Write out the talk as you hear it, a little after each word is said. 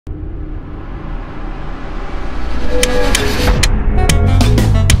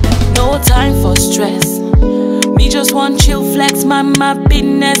No time for stress. Me just want chill, flex, my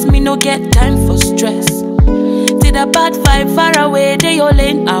business. Me no get time for stress. Did a bad vibe far away, they all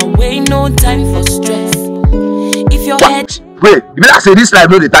in away. No time for stress. If your head wait, you mean I say this life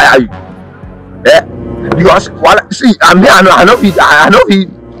no dey tire you? Eh? Because see, I know if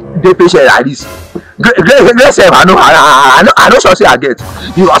they patient like this. Grace sef, I know sure say I get.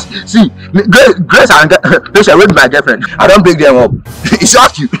 Because see, Grace and patient wey be my girlfriend, I don't break them up. It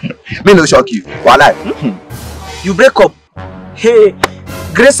shock you. Me no shock you. Wahala. You break up. Hey,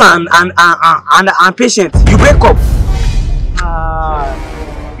 Grace and patient, you break up.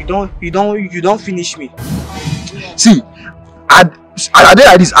 You don't finish me. See, I dey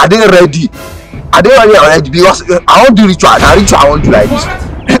like this. I dey ready. I dey ready already because I won't do ritual. Now ritual I won't do like this.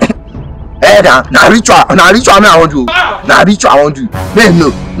 Eh, now ritual me I won't do. Now ritual I won't do. Man,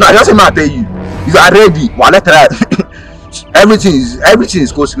 no. I just say I tell you. If you are ready, well, let's try. Everything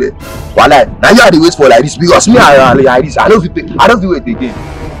is go square. Wallahi, now you are the wait for like this because me I am like this. I don't feel wait again.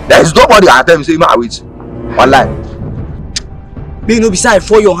 There is nobody at time say I wait. Wallahi. Me no be say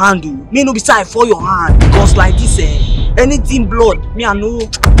for your hand, do. Me no be say for your hand because like this, anything blood, me I know.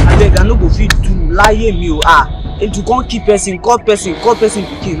 I no go fit do lie me and to come keep person, call person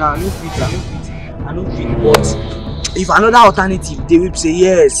pikin. I no fit. But if another alternative, they will say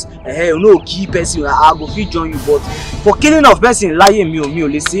yes. No keep person. I go fit join you. But for killing of person, lie me,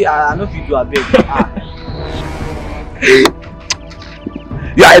 let's say I no fit do a beg.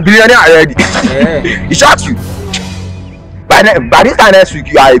 You are a billionaire already. It shocks you. By this time next week,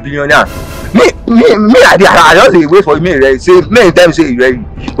 you are a billionaire. Me, I just wait for me ready. Say, many times say you ready.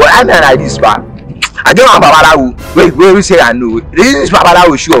 But I'm not like this, man. I don't want Babalawo. Wait, we say I know. This is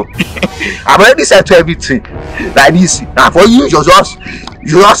Babalawo sure. I've already said to everything like this. Now for you, you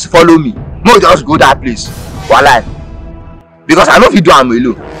just follow me. No, just go that place. Wallahi. Because I know if you do, I'm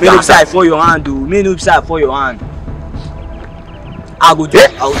alone. Me no say for your hand, do. Me no say for your hand. I go do.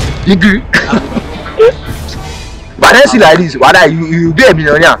 You agree? But then see like this, wallahi, you be a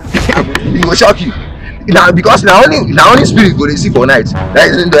millionaire. It will shock you. Now because now only spirit go dey see for night.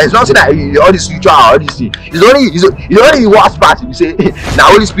 There is nothing like all this ritual, all this thing. It's only the worst part. You say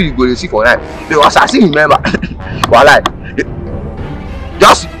now only spirit go dey see for night. Because I still remember, wallahi,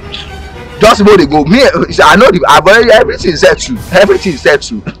 just where they go. Me, I know I've already everything is set true. Everything is set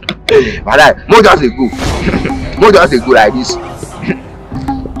true. Wallahi, more just they go like this.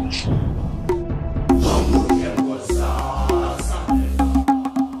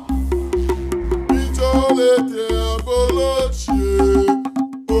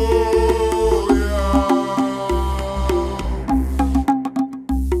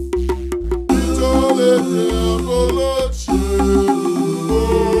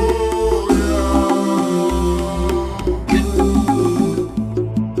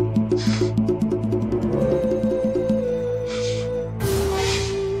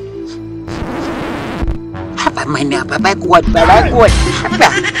 Baba God,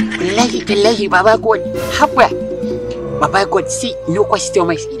 Billahi, Baba God, Baba God, see, no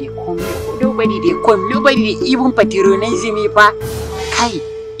customers, nobody they come, nobody they even patronize me, pa. Kai,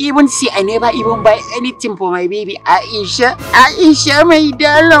 even see, I never even buy anything for my baby, Aisha, my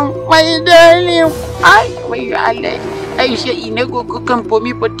darling, Aisha, you know, go come for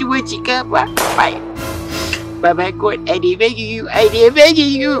me for 2 weeks, bye. Baba God, I beg you.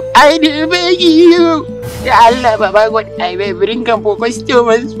 Ya Allah, Baba God, I will bring come for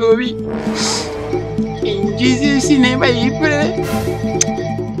customers for me. In Jesus' name I pray.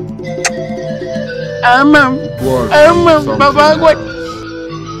 Amen. Baba God,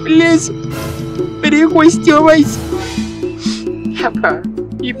 please bring customers. Papa,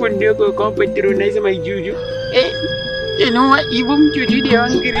 even they go come patronize my juju. You know what? Even juju they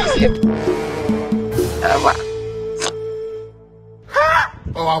hungry.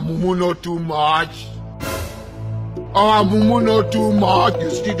 Our mumu not too much. Our mumu not too much. You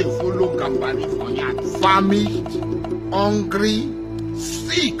see the follow company for ya. Famished, hungry,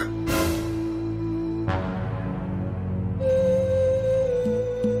 sick.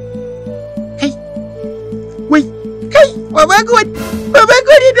 Hey, wait, hey, Baba God,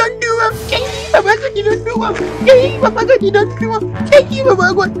 you don't do it. Hey, Baba God, you don't do it. Hey, Baba God, you don't do it. Hey, Baba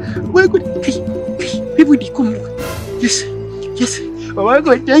God, hey, people they come. Yes. Baba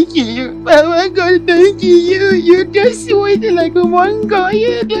God, thank you. Baba God, thank you. You just sweet like a mango.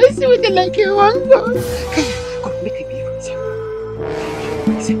 You just sweet like a mango. Hey, come make me believe.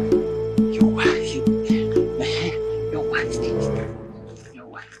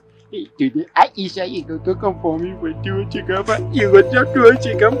 You Today, Aisha, you go to come for me with you, chicken. You go to do a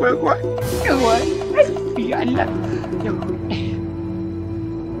chicken for what? What? Ya Allah.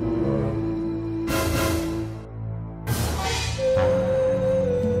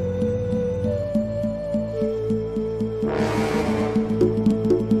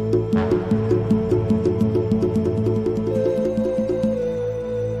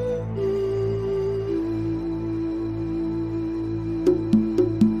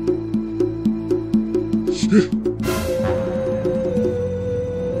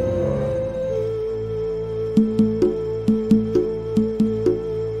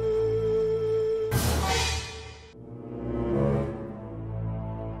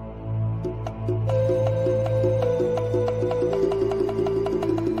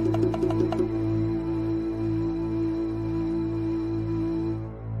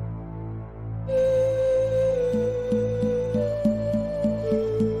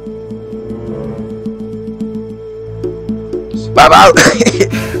 Baba,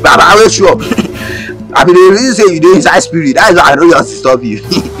 Baba, I will show up. I mean, the reason say you do inside spirit. That is why I know just to stop you.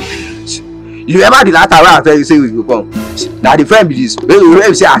 You remember the last time I tell you say we will come? Now the friend be this. When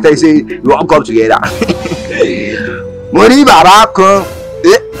you say after you say we won't come together. Money, Baba, come.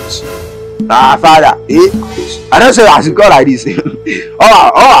 Father, I don't say as you go like this.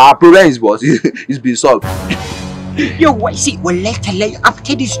 all our problem is boss. It's been solved. Yo, what? See, wallahi,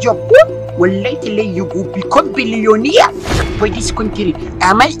 after this job, wallahi, you go become billionaire for this country.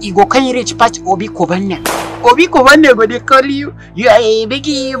 Am I go can reach past Obi Kovanna? Obi Kovanna go they call you. You are a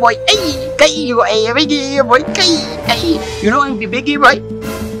biggie boy. Hey, you are a biggie boy. Hey, you know I'm the biggie boy.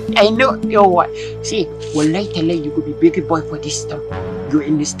 I know. Yo, what? See, wallahi, you go be biggie boy for this time. You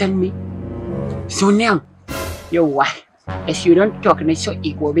understand me? So now, yo, what? As you don't talk, na so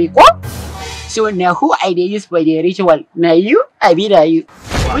equal be what? So now who I dey use for the ritual? Now you? I be that you.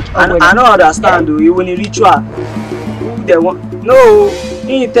 I don't understand though. You when a ritual, who they want? No,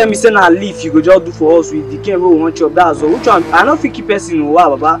 you tell me say na leaf you go just do for us with the cane we want chop. That's all. Which one? I don't think keep person who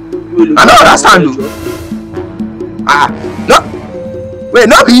Baba. I don't understand though. No. Wait,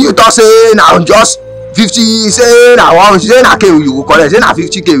 not be you talk say now just 50. Say now 1. Say na K you go collect. Say na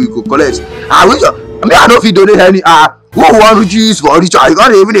 50K we go collect. Which one? I mean I don't fit donate any. Who want to use for ritual? You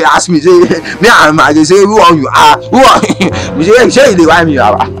can't even ask me. Say me and I say who want you? Who want? Me say they want me.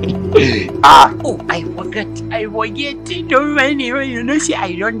 Oh, I forget. Don't mind me. You know, say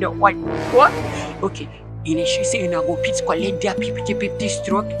I don't know what. What? Okay. You know, she say you go pit collect their 50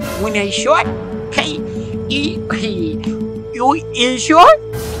 stroke. When I short, hey, you in short?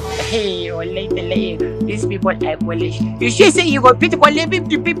 Hey, oh, these people are foolish. You should say you go pit collect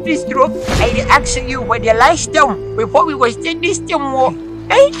 50 stroke. I ask you for the last time before we go stand this time war.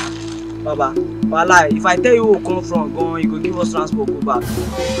 Hey, Baba, if I tell you who come from, you go give us transport go back.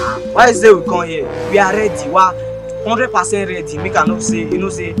 Why is it we come here? We are ready. We are 100% ready. Make I not say, you know,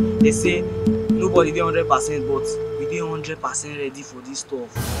 say they say nobody dey 100%, but we dey 100% ready for this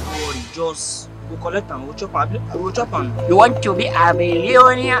stuff. Don't worry, just go collect and go chop am. You want to be a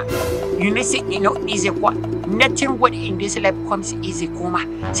millionaire? You know, say you know easy what? Nothing good in this life comes easy, coma.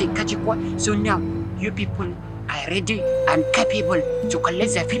 Say catch what? So now you people are ready and capable to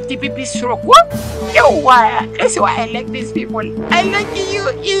collect the 50 people stroke. What? Yo, why? That's why I like these people. I like you.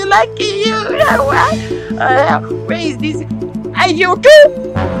 You like you. Where is this? Are you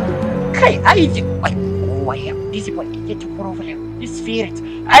too? Okay, are you? Oh, I have this one. Get a problem. This spirit.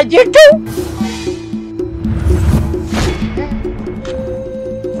 Are you too?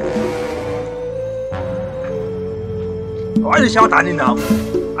 Why you shout our name now?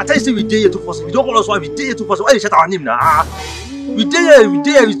 I tell you, say we dare you to force. We don't call us why we dare you to force. Why you shout our name now? We dare you.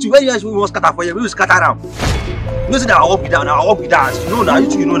 When you guys we must scatter for you, we will scatter now. You know, say that I walk with that. Now I walk with that. You know now.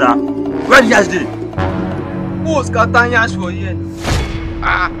 You know now. Where you guys dey? Who scatter yash for you?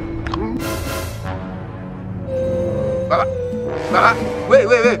 Baba, wait.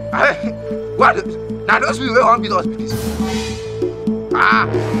 What? Now those people wey wan beat us be this.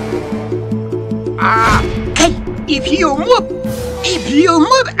 Hey, if you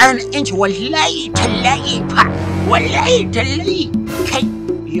move an inch, wallahi tallahi, hey,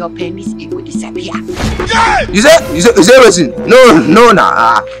 your penis it will disappear. You say wetin? No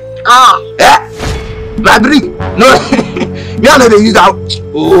nah. My brick. No. Me I no dey use that.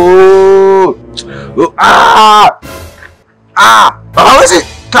 Baba wetin?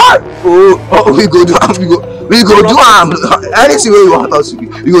 We go do am. Anything wey you want us to do,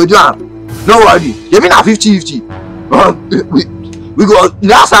 we go do am. No worry. You mean na 50-50? We go.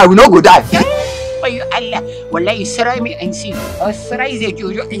 Last time we no go die. Allah, wallahi sarai me and see. Sarai zai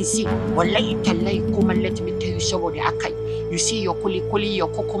jojo and see. Wallahi tallahi kuma let me tell you saboda akai. You see your kuli, your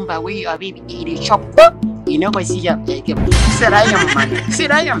cucumber where you are baby eat it chop. You never see them take him. Said I am man.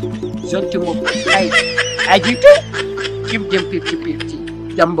 Said I am. Zontumo. I give them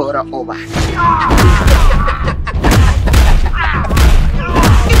 50-50. Jambora over.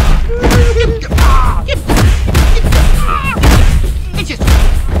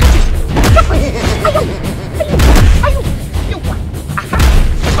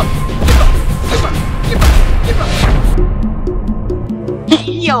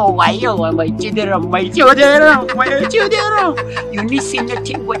 Yo, my children. You need to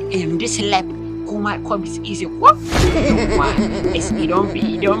nothing but this lap. Kuma comes easy. What? You don't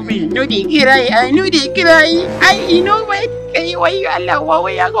be. No, they cry. I know they cry. You know what? Why you allow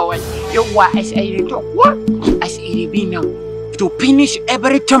where you are going? You what? As I talk, what? As it be now. To finish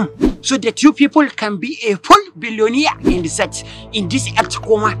everything so that you people can be a full billionaire in this earth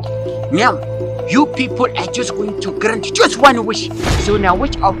coma. Now, you people are just going to grant just one wish. So now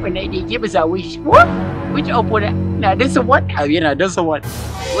which open they give us a wish? What? Which open? Now this is what? This is what?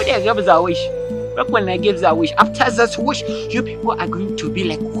 What they give us a wish? But when I give a wish, after that wish, you people are going to be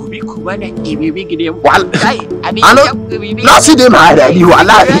like Kubana, I not see them hide you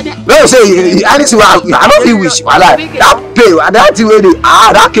alive. Well, say, I don't feel wish. That pay, that way they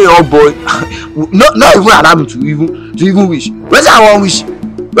that oh boy. Not even allow me to even wish. Where's I want wish?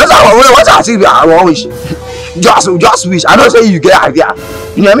 What's I say I want wish? Just wish. I don't say you get idea.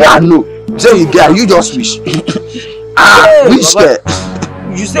 You know me, I know. Say you get, you just wish. Wish there.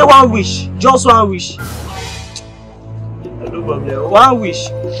 You say one wish, just one wish. No problem. One wish.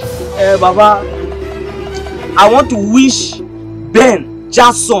 Baba, I want to wish Ben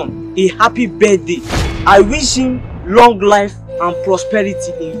Jackson a happy birthday. I wish him long life and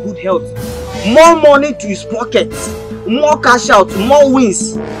prosperity in good health. More money to his pockets, more cash out, more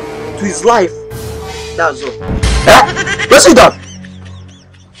wins to his life. That's all. What's it done?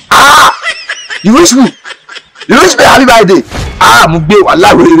 You wish me? You wish me happy birthday? Mugbe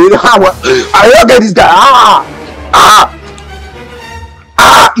wallahi I don't get this guy.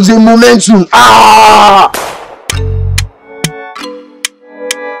 It's a momentum.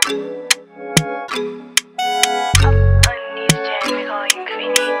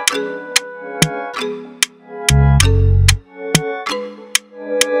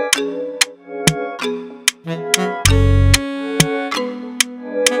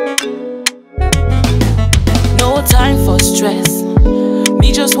 No time for stress.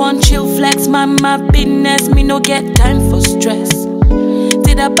 Me just want chill flex, my business. Me no get time for stress.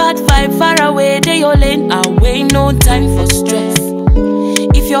 Did a bad vibe far away, they your lane away. No time for stress.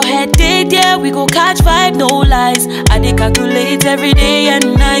 If your head day there, we go catch vibe, no lies. I dey calculate every day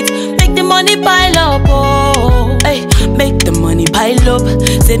and night. Make the money pile up, oh. Hey, make the money pile up.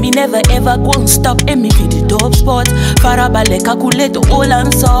 Say me never ever gon' stop. And me be the top spot. Farabale calculate the whole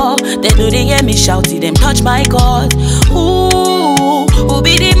answer. They know they hear me shouting, them touch my God. Who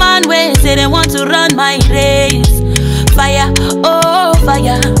be the man where say they want to run my race? Fire, oh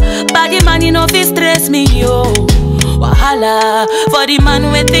fire. Body man, you know fi stress me, yo. Wahala for the man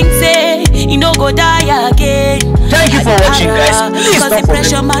who think say he no go die again. Thank you for watching, guys. Please don't forget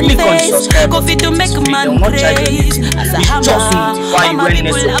to click on subscribe. Go fit to make man praise. As a hammer, my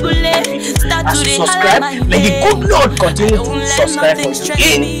people start to subscribe. May the good Lord continue to subscribe for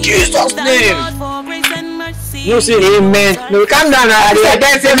you. In Jesus' name. You say amen. No, calm down. I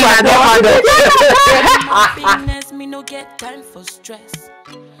can't say my me no get time for stress.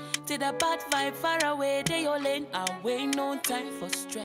 Did a bad vibe far away, they all in away, no time for stress.